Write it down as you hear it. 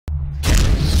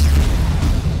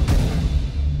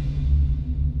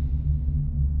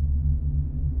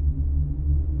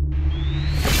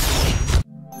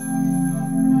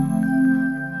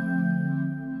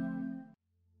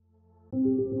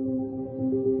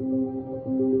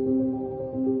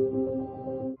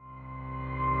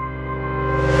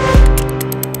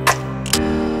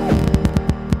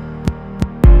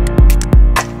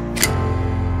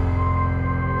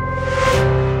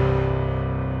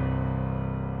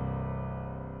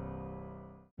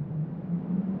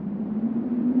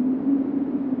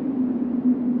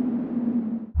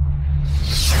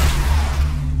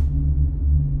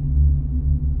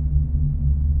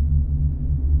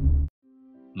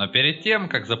Но перед тем,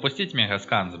 как запустить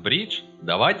Megascans Bridge,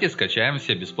 давайте скачаем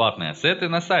все бесплатные ассеты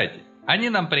на сайте. Они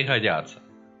нам пригодятся.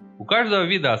 У каждого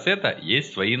вида ассета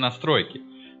есть свои настройки.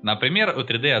 Например, у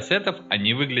 3D ассетов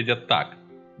они выглядят так.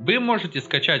 Вы можете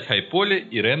скачать хай-поли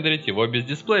и рендерить его без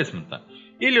дисплейсмента,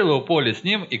 или лоу-поли с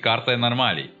ним и картой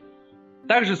нормалей.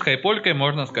 Также с хай-полькой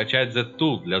можно скачать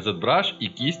Z-Tool для ZBrush и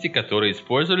кисти, которые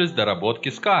использовались в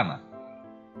доработке скана.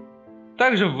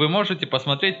 Также вы можете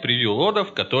посмотреть превью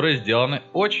лодов, которые сделаны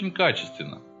очень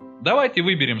качественно. Давайте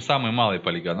выберем самый малый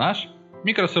полигонаж,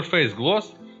 Microsurface Gloss,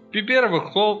 Prepare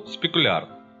Workflow Specular,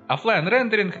 Offline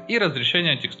рендеринг и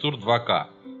разрешение текстур 2К.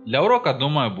 Для урока,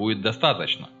 думаю, будет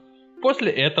достаточно.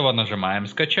 После этого нажимаем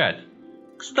скачать.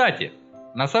 Кстати,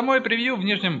 на самой превью в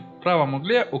нижнем правом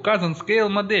угле указан scale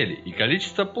модели и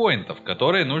количество поинтов,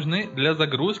 которые нужны для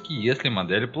загрузки, если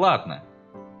модель платная.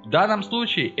 В данном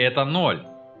случае это 0.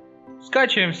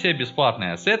 Скачиваем все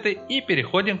бесплатные ассеты и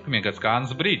переходим к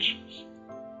Megascans Bridge.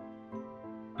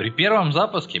 При первом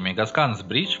запуске Megascans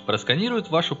Bridge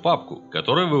просканирует вашу папку,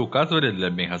 которую вы указывали для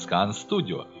Megascans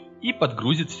Studio, и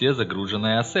подгрузит все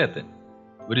загруженные ассеты.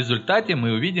 В результате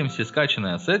мы увидим все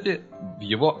скачанные ассеты в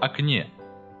его окне.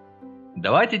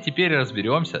 Давайте теперь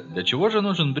разберемся, для чего же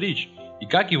нужен Bridge и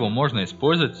как его можно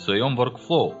использовать в своем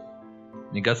workflow.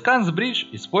 Megascans Bridge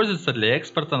используется для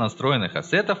экспорта настроенных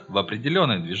ассетов в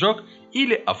определенный движок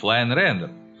или офлайн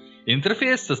рендер.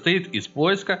 Интерфейс состоит из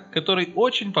поиска, который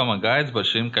очень помогает с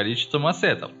большим количеством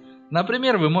ассетов.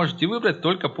 Например, вы можете выбрать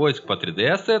только поиск по 3D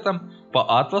ассетам,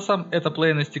 по атласам, это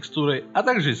плейны с текстурой, а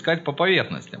также искать по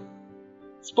поверхностям.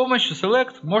 С помощью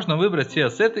Select можно выбрать все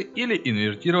ассеты или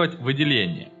инвертировать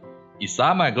выделение. И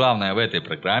самое главное в этой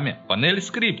программе – панель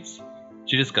Scripts,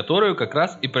 через которую как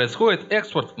раз и происходит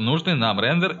экспорт в нужный нам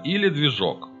рендер или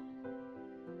движок.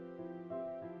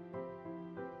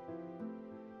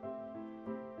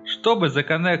 Чтобы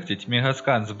законнектить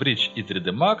Megascans Bridge и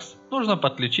 3D Max, нужно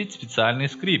подключить специальный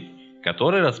скрипт,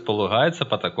 который располагается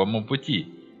по такому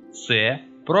пути: C,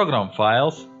 Program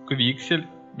Files, Quixel,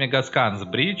 Megascans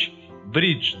Bridge,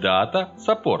 Bridge Data,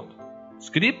 Support.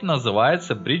 Скрипт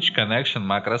называется Bridge Connection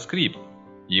MacroScript.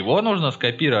 Его нужно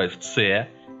скопировать в C,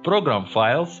 Program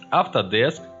Files,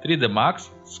 Autodesk, 3D Max,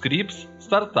 Scripts,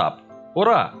 Startup.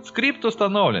 Ура! Скрипт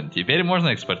установлен, теперь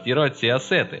можно экспортировать все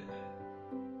ассеты.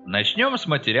 Начнем с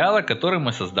материала, который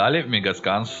мы создали в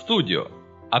Megascans Studio.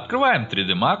 Открываем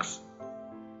 3D Max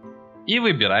и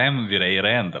выбираем Vray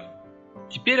Render.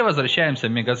 Теперь возвращаемся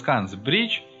в Megascans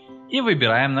Bridge и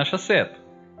выбираем наш ассет.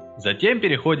 Затем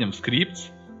переходим в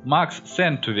Scripts, Max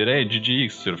Send to Vray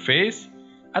GGX Surface,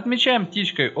 отмечаем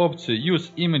птичкой опцию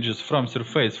Use Images from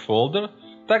Surface Folder,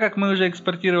 так как мы уже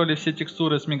экспортировали все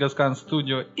текстуры с Megascans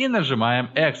Studio, и нажимаем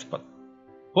Export.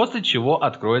 После чего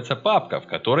откроется папка, в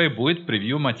которой будет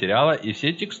превью материала и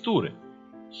все текстуры.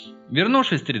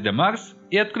 Вернувшись в 3D Max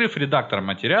и открыв редактор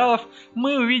материалов,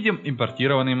 мы увидим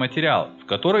импортированный материал, в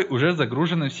который уже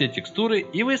загружены все текстуры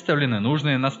и выставлены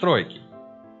нужные настройки.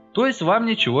 То есть вам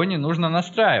ничего не нужно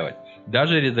настраивать,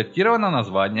 даже редактировано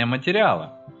название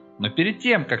материала. Но перед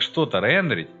тем, как что-то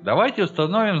рендерить, давайте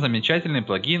установим замечательный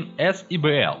плагин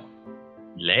SIbl.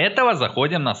 Для этого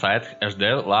заходим на сайт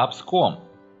hdlabs.com.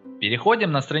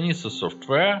 Переходим на страницу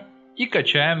Software и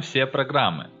качаем все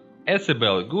программы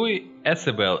SIbl GUI,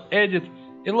 SIbl Edit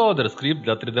и Loader Script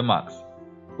для 3D Max.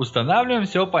 Устанавливаем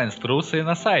все по инструкции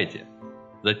на сайте.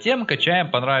 Затем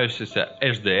качаем понравившийся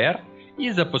HDR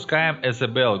и запускаем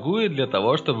SIbl GUI для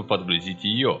того, чтобы подгрузить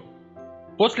ее.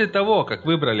 После того, как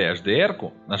выбрали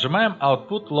HDR-ку, нажимаем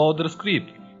Output Loader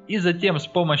Script и затем с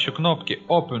помощью кнопки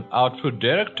Open Output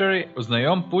Directory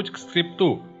узнаем путь к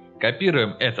скрипту.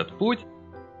 Копируем этот путь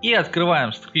и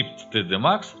открываем скрипт 3D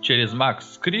Max через Max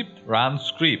Script Run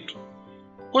Script.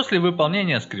 После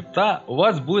выполнения скрипта у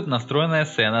вас будет настроенная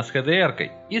сцена с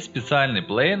HDR-кой и специальный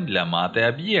плейн для маты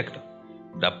объектов.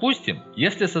 Допустим,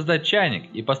 если создать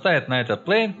чайник и поставить на этот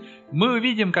плейн, мы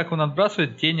увидим, как он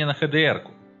отбрасывает тени на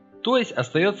HDR-ку. То есть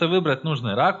остается выбрать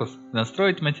нужный ракурс и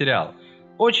настроить материал.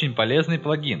 Очень полезный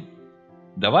плагин.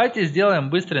 Давайте сделаем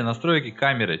быстрые настройки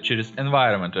камеры через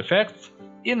Environment Effects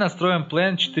и настроим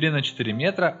плейн 4 на 4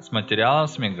 метра с материалом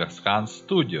с Megascans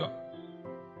Studio.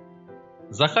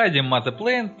 Заходим в Matte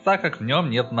Plane, так как в нем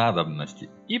нет надобности,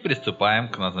 и приступаем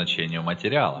к назначению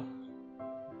материала.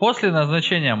 После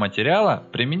назначения материала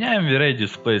применяем Vray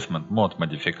Displacement Mode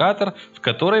модификатор, в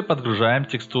который подгружаем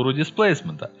текстуру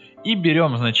дисплейсмента и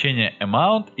берем значение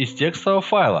Amount из текстового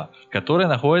файла, который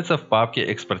находится в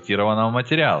папке экспортированного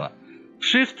материала. В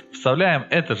Shift вставляем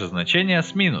это же значение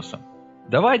с минусом.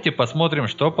 Давайте посмотрим,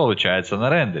 что получается на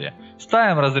рендере.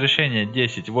 Ставим разрешение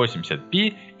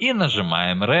 1080p и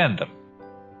нажимаем Render.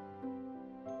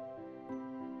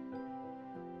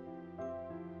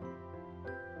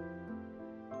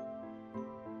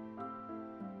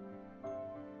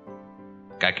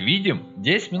 Как видим,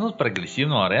 10 минут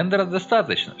прогрессивного рендера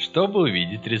достаточно, чтобы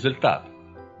увидеть результат.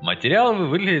 Материал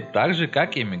выглядит так же,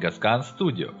 как и в Megascans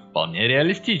Studio, вполне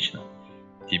реалистично.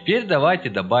 Теперь давайте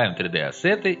добавим 3D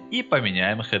ассеты и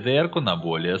поменяем HDR-ку на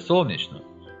более солнечную.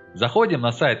 Заходим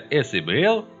на сайт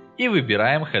SIbl и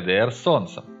выбираем HDR с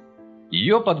солнцем.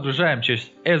 Ее подгружаем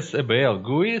через SIbl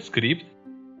GUI скрипт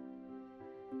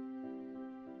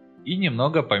и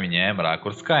немного поменяем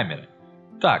ракурс камеры.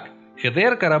 Так,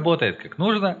 HDR-ка работает как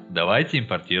нужно, давайте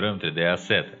импортируем 3D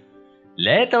ассеты.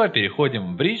 Для этого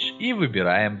переходим в Bridge и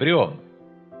выбираем бревна.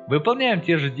 Выполняем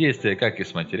те же действия, как и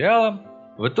с материалом.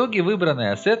 В итоге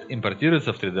выбранный ассет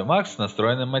импортируется в 3D Max с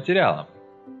настроенным материалом.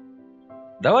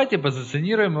 Давайте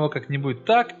позиционируем его как-нибудь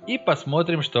так и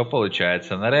посмотрим, что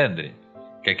получается на рендере.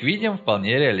 Как видим,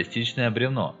 вполне реалистичное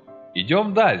бревно.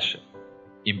 Идем дальше.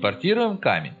 Импортируем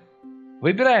камень.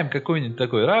 Выбираем какой-нибудь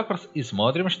такой ракурс и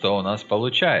смотрим, что у нас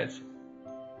получается.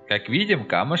 Как видим,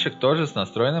 камушек тоже с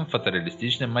настроенным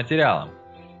фотореалистичным материалом.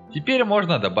 Теперь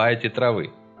можно добавить и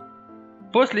травы.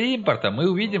 После импорта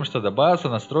мы увидим, что добавился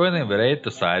настроенный Vray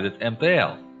two-sided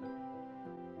MTL.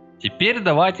 Теперь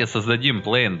давайте создадим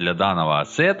плейн для данного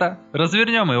ассета,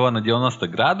 развернем его на 90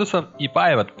 градусов и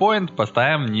Pivot Point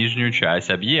поставим в нижнюю часть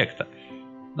объекта.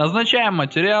 Назначаем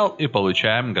материал и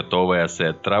получаем готовый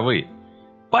ассет травы.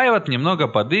 Pivot немного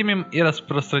подымем и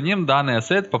распространим данный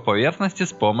ассет по поверхности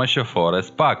с помощью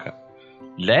ForestPack.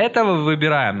 Для этого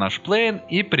выбираем наш плейн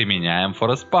и применяем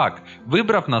ForestPack,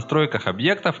 выбрав в настройках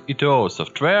объектов ETO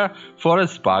Software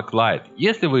ForestPack Lite,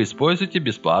 если вы используете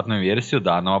бесплатную версию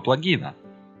данного плагина.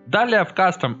 Далее в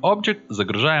Custom Object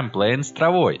загружаем плейн с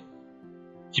травой.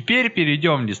 Теперь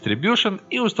перейдем в Distribution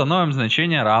и установим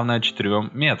значение равное 4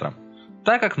 метрам,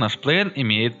 так как наш плейн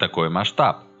имеет такой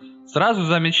масштаб. Сразу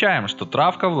замечаем, что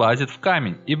травка влазит в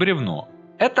камень и бревно.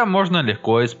 Это можно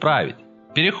легко исправить.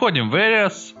 Переходим в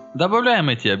Areas, добавляем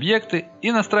эти объекты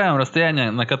и настраиваем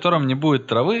расстояние, на котором не будет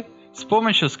травы, с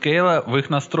помощью скейла в их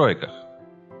настройках.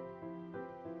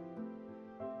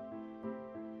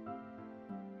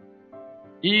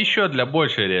 И еще для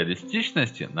большей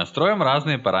реалистичности настроим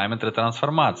разные параметры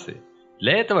трансформации.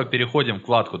 Для этого переходим в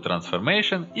вкладку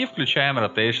Transformation и включаем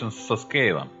Rotation со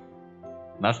скейлом.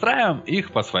 Настраиваем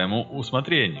их по своему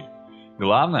усмотрению.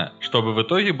 Главное, чтобы в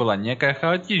итоге была некая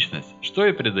хаотичность, что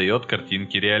и придает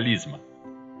картинке реализма.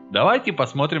 Давайте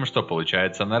посмотрим, что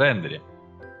получается на рендере.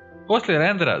 После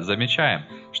рендера замечаем,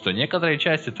 что некоторые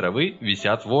части травы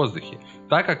висят в воздухе,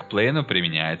 так как к плейну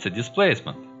применяется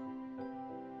Displacement.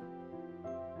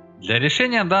 Для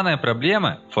решения данной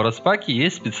проблемы в ForestPack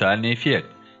есть специальный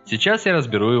эффект. Сейчас я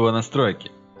разберу его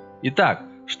настройки. Итак,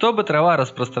 чтобы трава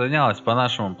распространялась по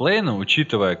нашему плейну,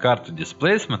 учитывая карту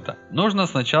дисплейсмента, нужно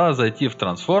сначала зайти в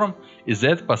Transform и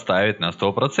Z поставить на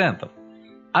 100%.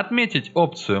 Отметить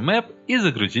опцию Map и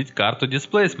загрузить карту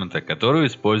дисплейсмента, которую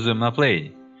используем на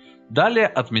плейне. Далее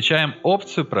отмечаем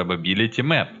опцию Probability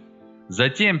Map.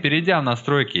 Затем, перейдя в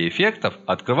настройки эффектов,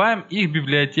 открываем их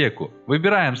библиотеку,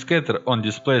 выбираем Scatter on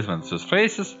Displacement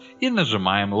Surfaces и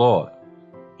нажимаем Load.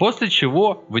 После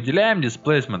чего выделяем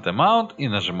Displacement Amount и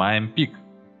нажимаем Peak.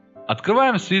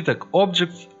 Открываем свиток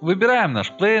Objects, выбираем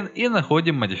наш плейн и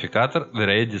находим модификатор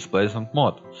Vray Displacement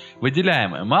Mode.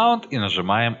 Выделяем Amount и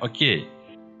нажимаем ОК.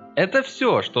 Это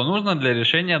все, что нужно для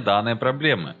решения данной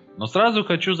проблемы. Но сразу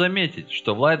хочу заметить,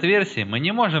 что в Lite версии мы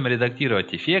не можем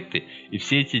редактировать эффекты, и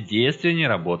все эти действия не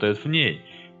работают в ней.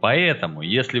 Поэтому,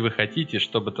 если вы хотите,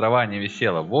 чтобы трава не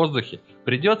висела в воздухе,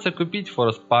 придется купить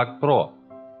ForestPack Pro.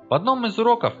 В одном из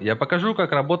уроков я покажу,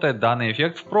 как работает данный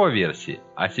эффект в Pro версии,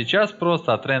 а сейчас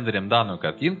просто отрендерим данную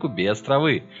картинку без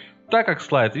травы, так как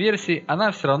в Lite версии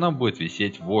она все равно будет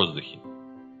висеть в воздухе.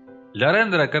 Для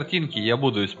рендера картинки я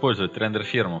буду использовать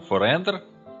рендер-ферму ForRender.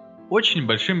 Очень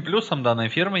большим плюсом данной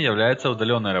фермы является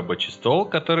удаленный рабочий стол,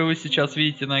 который вы сейчас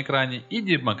видите на экране, и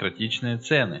демократичные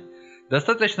цены.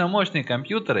 Достаточно мощные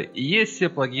компьютеры и есть все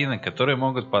плагины, которые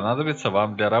могут понадобиться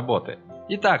вам для работы.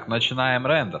 Итак, начинаем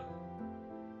рендер.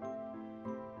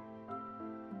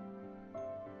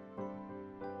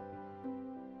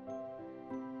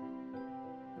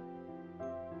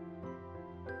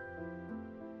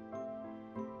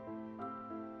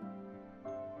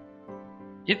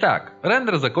 Итак,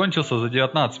 рендер закончился за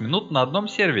 19 минут на одном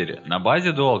сервере на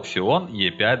базе Dual-Xeon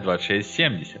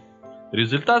E5-2670.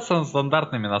 Результат со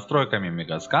стандартными настройками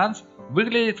Megascans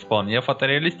выглядит вполне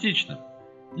фотореалистичным.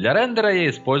 Для рендера я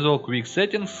использовал Quick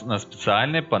Settings на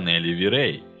специальной панели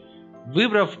Vray.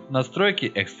 Выбрав настройки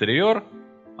Exterior,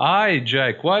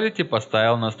 HDRi Quality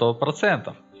поставил на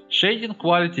 100%. Shading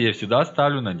Quality я всегда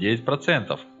ставлю на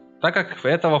 9%, так как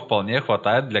этого вполне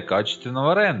хватает для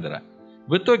качественного рендера.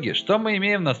 В итоге, что мы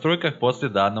имеем в настройках после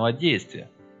данного действия?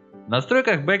 В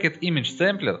настройках Backend Image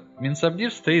Sampler min_subdiv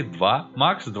стоит 2,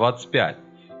 max 25.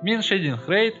 Min Shading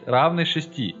Rate равный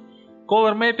 6.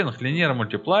 Color Mapping Linear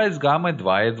Multiply с гаммой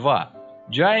 2,2.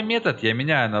 GI метод я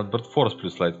меняю на BrutForce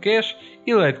плюс LightCache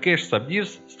и LightCache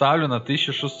Subdivs ставлю на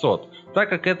 1600, так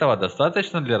как этого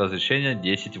достаточно для разрешения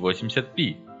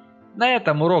 1080p. На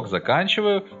этом урок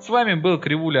заканчиваю. С вами был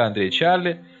Krivulya Andrew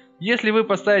Charly. Если вы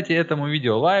поставите этому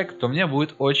видео лайк, то мне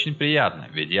будет очень приятно,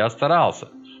 ведь я старался.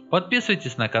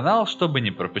 Подписывайтесь на канал, чтобы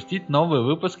не пропустить новые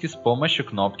выпуски с помощью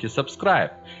кнопки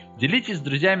Subscribe. Делитесь с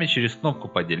друзьями через кнопку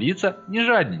поделиться, не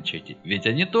жадничайте, ведь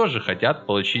они тоже хотят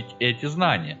получить эти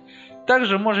знания.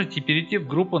 Также можете перейти в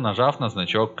группу, нажав на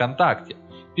значок ВКонтакте.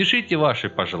 Пишите ваши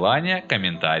пожелания,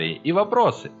 комментарии и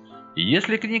вопросы. И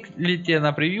если кликните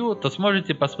на превью, то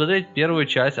сможете посмотреть первую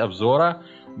часть обзора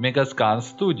Megascans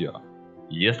Studio.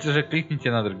 Если же кликните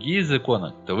на другие из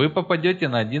иконок, то вы попадете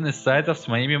на один из сайтов с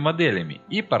моими моделями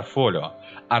и портфолио,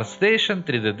 ArtStation,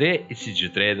 3DD и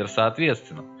CGTrader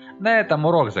соответственно. На этом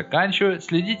урок заканчиваю,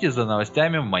 следите за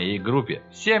новостями в моей группе.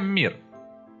 Всем мир!